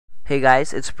Hey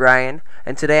guys, it's Brian,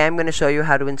 and today I'm going to show you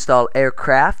how to install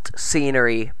aircraft,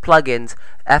 scenery, plugins,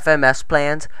 FMS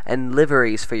plans, and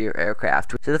liveries for your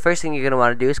aircraft. So the first thing you're going to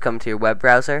want to do is come to your web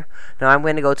browser. Now I'm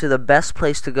going to go to the best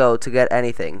place to go to get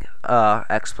anything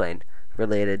X-Plane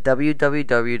related,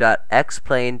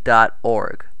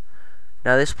 www.xplane.org.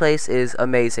 Now this place is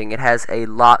amazing. It has a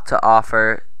lot to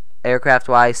offer,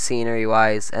 aircraft-wise,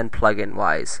 scenery-wise, and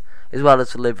plugin-wise, as well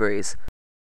as liveries.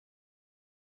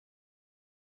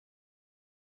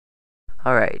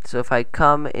 Alright, so if I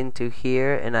come into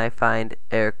here and I find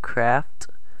aircraft,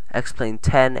 X-Plane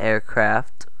 10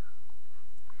 aircraft,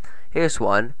 here's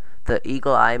one, the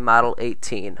Eagle Eye Model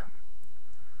 18.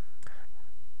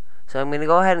 So I'm going to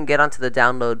go ahead and get onto the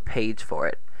download page for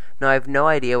it. Now I have no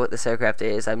idea what this aircraft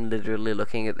is. I'm literally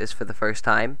looking at this for the first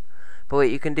time. But what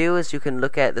you can do is you can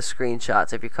look at the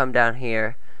screenshots. If you come down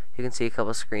here, you can see a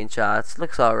couple screenshots.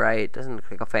 Looks alright, doesn't look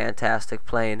like a fantastic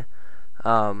plane.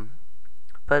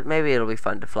 But maybe it'll be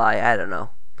fun to fly, I don't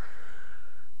know.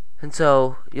 And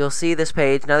so you'll see this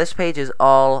page. Now this page is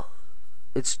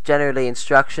it's generally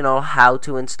instructional how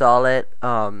to install it.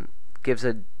 Gives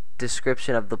a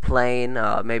description of the plane,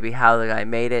 maybe how the guy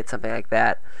made it, something like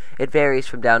that. It varies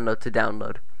from download to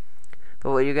download.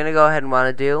 But what you're going to go ahead and want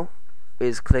to do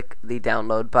is click the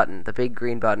download button, the big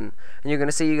green button. And you're going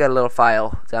to see you got a little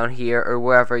file down here or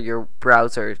wherever your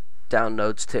browser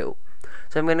downloads to.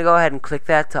 So I'm going to go ahead and click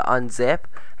that to unzip,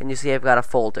 and you see I've got a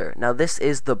folder. Now this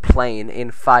is the plane in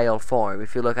file form.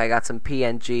 If you look, I got some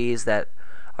PNGs that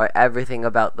are everything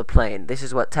about the plane. This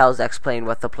is what tells X-Plane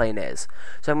what the plane is.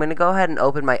 So I'm going to go ahead and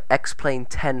open my X-Plane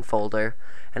 10 folder,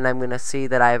 and I'm going to see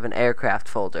that I have an aircraft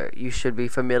folder. You should be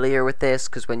familiar with this,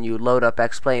 because when you load up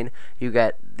X-Plane, you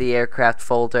get the aircraft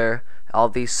folder, all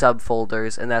these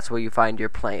subfolders, and that's where you find your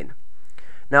plane.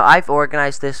 Now I've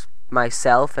organized this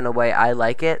myself in a way I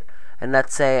like it. And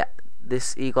let's say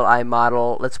this Eagle Eye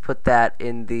model, let's put that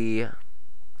in the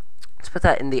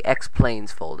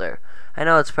X-Planes folder. I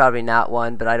know it's probably not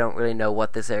one, but I don't really know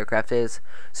what this aircraft is.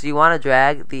 So you want to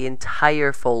drag the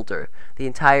entire folder, the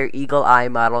entire Eagle Eye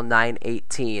Model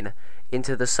 918,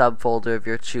 into the subfolder of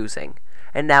your choosing.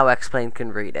 And now X-Plane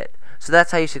can read it. So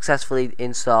that's how you successfully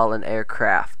install an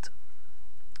aircraft.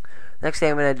 Next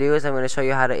thing I'm going to do is I'm going to show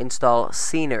you how to install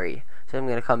scenery. So I'm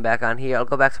going to come back on here. I'll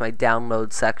go back to my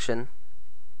download section.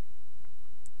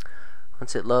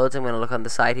 Once it loads, I'm going to look on the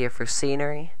side here for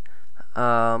scenery.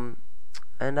 And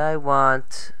I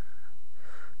want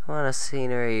a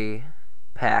scenery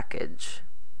package.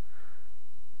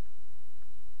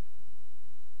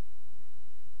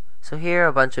 So here are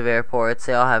a bunch of airports.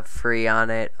 They all have free on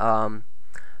it.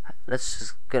 Let's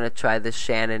just going to try this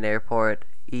Shannon Airport,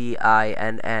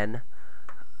 EINN.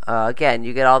 Again,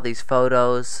 you get all these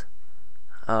photos.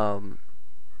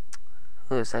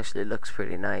 This actually looks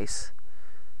pretty nice.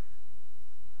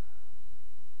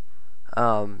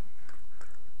 And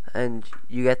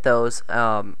you get those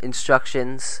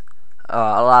instructions.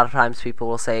 A lot of times people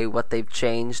will say what they've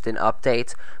changed in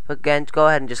updates. But again, go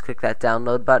ahead and just click that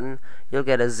download button. You'll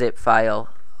get a zip file.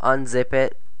 Unzip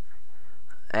it,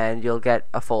 and you'll get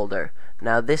a folder.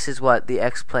 Now this is what the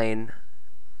X-Plane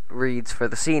reads for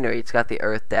the scenery. It's got the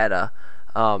Earth data.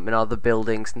 And all the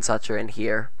buildings and such are in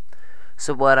here.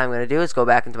 So what I'm going to do is go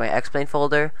back into my X-Plane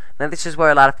folder. Now this is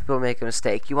where a lot of people make a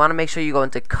mistake. You want to make sure you go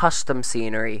into custom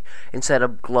scenery instead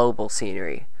of global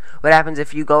scenery. What happens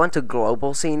if you go into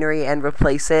global scenery and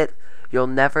replace it? You'll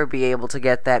never be able to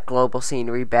get that global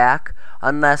scenery back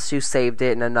unless you saved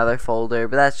it in another folder,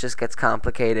 but that just gets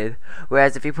complicated.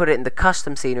 Whereas if you put it in the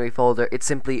custom scenery folder, it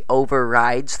simply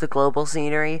overrides the global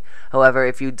scenery. However,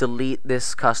 if you delete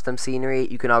this custom scenery,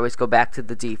 you can always go back to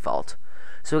the default.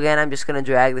 So again, I'm just going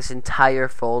to drag this entire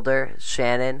folder,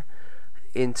 Shannon,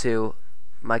 into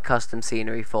my custom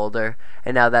scenery folder,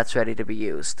 and now that's ready to be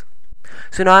used.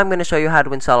 So now I'm going to show you how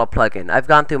to install a plugin. I've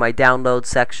gone through my download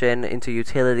section into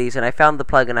utilities, and I found the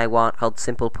plugin I want called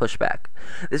Simple Pushback.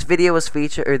 This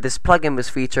plugin was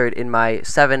featured in my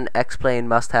 7 X-Plane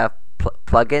must-have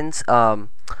plugins.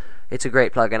 It's a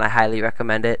great plugin. I highly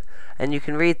recommend it. And you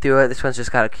can read through it. This one's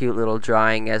just got a cute little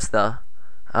drawing as the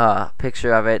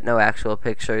picture of it, no actual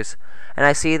pictures. And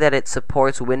I see that it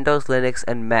supports Windows, Linux,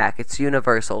 and Mac. It's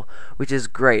universal, which is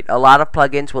great. A lot of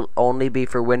plugins will only be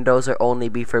for Windows or only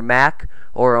be for Mac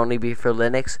or only be for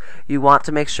Linux. You want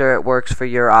to make sure it works for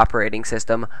your operating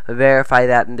system. Verify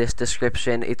that in this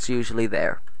description. It's usually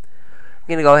there. I'm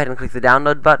going to go ahead and click the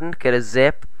download button, get a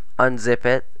zip, unzip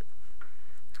it,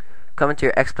 come into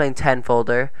your X-Plane 10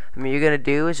 folder, and what you're going to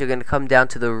do is you're going to come down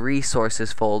to the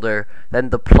resources folder,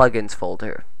 then the plugins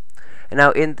folder. And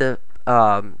now in the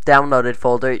downloaded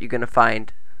folder, you're going to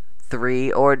find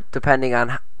 3, or depending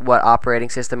on what operating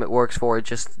system it works for,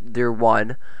 just your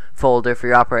one folder for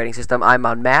your operating system. I'm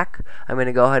on Mac. I'm going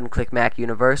to go ahead and click Mac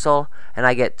Universal, and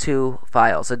I get 2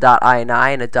 files, a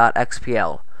 .ini and a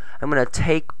 .xpl. I'm going to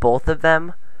take both of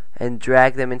them and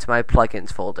drag them into my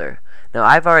plugins folder. Now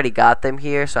I've already got them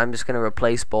here, so I'm just going to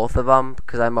replace both of them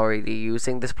because I'm already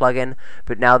using this plugin,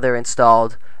 but now they're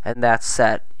installed and that's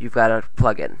set. You've got a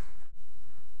plugin.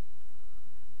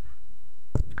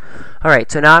 Alright,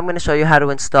 so now I'm going to show you how to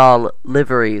install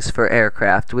Liveries for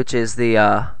aircraft, which is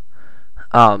the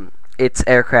it's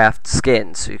aircraft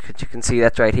skins. You can see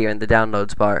that's right here in the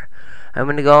downloads bar. I'm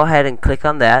going to go ahead and click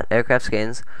on that, aircraft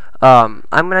skins. I'm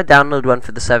going to download one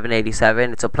for the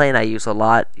 787. It's a plane I use a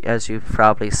lot, as you've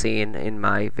probably seen in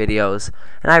my videos,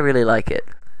 and I really like it.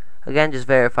 Again, just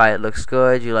verify it looks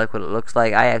good, you like what it looks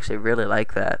like. I actually really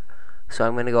like that. So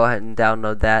I'm going to go ahead and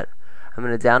download that. I'm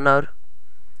going to download,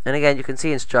 and again, you can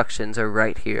see instructions are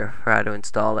right here for how to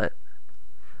install it.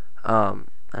 I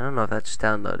don't know if that's just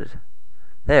downloaded.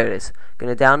 There it is. I'm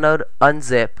going to download,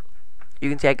 unzip. You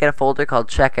can see I get a folder called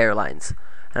Check Airlines.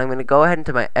 And I'm going to go ahead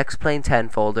into my X-Plane 10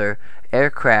 folder,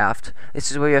 aircraft. This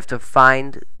is where you have to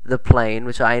find the plane,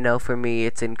 which I know for me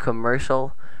it's in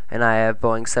commercial, and I have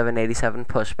Boeing 787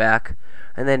 pushback.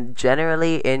 And then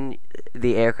generally in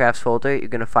the aircrafts folder, you're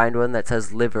going to find one that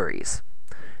says Liveries.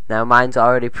 Now mine's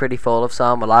already pretty full of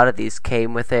some. A lot of these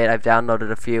came with it. I've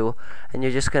downloaded a few. And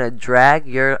you're just going to drag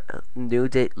your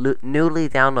newly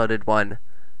downloaded one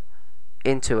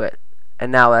into it.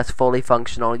 And now that's fully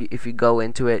functional. If you go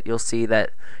into it, you'll see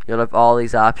that you'll have all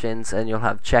these options, and you'll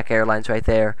have Check Airlines right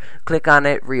there. Click on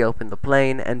it, reopen the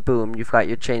plane, and boom, you've got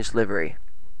your changed livery.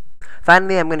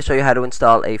 Finally, I'm going to show you how to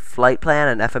install a flight plan,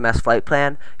 an FMS flight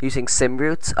plan, using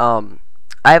SimRoutes.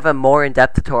 I have a more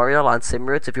in-depth tutorial on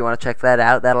SimRoutes if you want to check that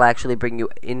out. That'll actually bring you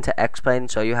into X-Plane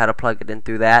and show you how to plug it in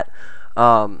through that.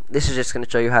 This is just going to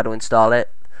show you how to install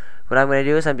it. What I'm going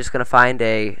to do is I'm just going to find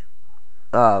a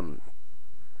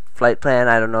flight plan.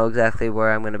 I don't know exactly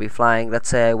where I'm going to be flying. Let's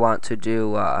say I want to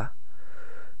do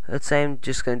let's say I'm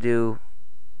just going to do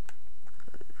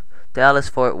Dallas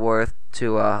Fort Worth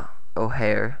to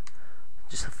O'Hare,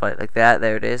 just a flight like that.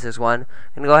 There it is. There's one. I'm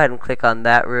going to go ahead and click on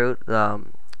that route.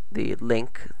 The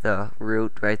link, the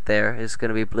route right there is going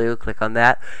to be blue. Click on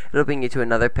that. It'll bring you to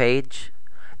another page.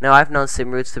 Now I've known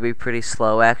SimRoutes to be pretty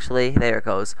slow actually. There it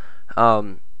goes.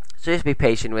 So just be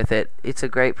patient with it. It's a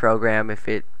great program if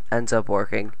it ends up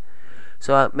working.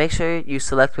 So make sure you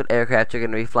select what aircraft you're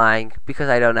going to be flying. Because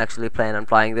I don't actually plan on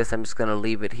flying this, I'm just going to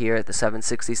leave it here at the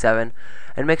 767.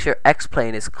 And make sure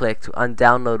X-Plane is clicked on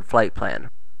Download Flight Plan.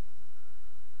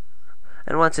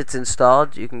 And once it's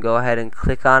installed, you can go ahead and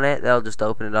click on it. That'll just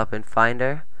open it up in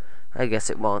Finder. I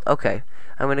guess it won't. Okay.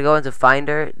 I'm going to go into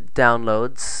Finder,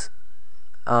 Downloads.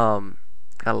 Got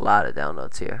a lot of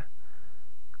downloads here.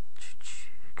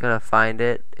 Gonna find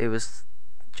it. It was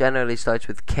generally starts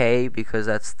with K because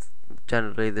that's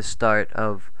generally the start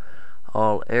of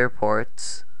all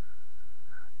airports.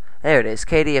 There it is,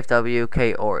 KDFW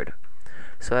KORD.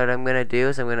 So what I'm going to do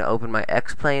is I'm going to open my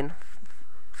X-Plane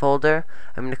folder.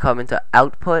 I'm going to come into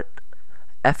Output,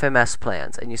 FMS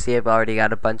plans, and you see I've already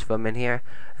got a bunch of them in here,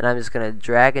 and I'm just going to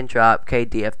drag and drop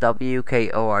KDFW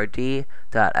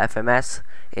KORD.FMS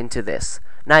into this.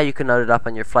 Now you can load it up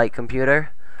on your flight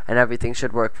computer and everything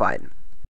should work fine.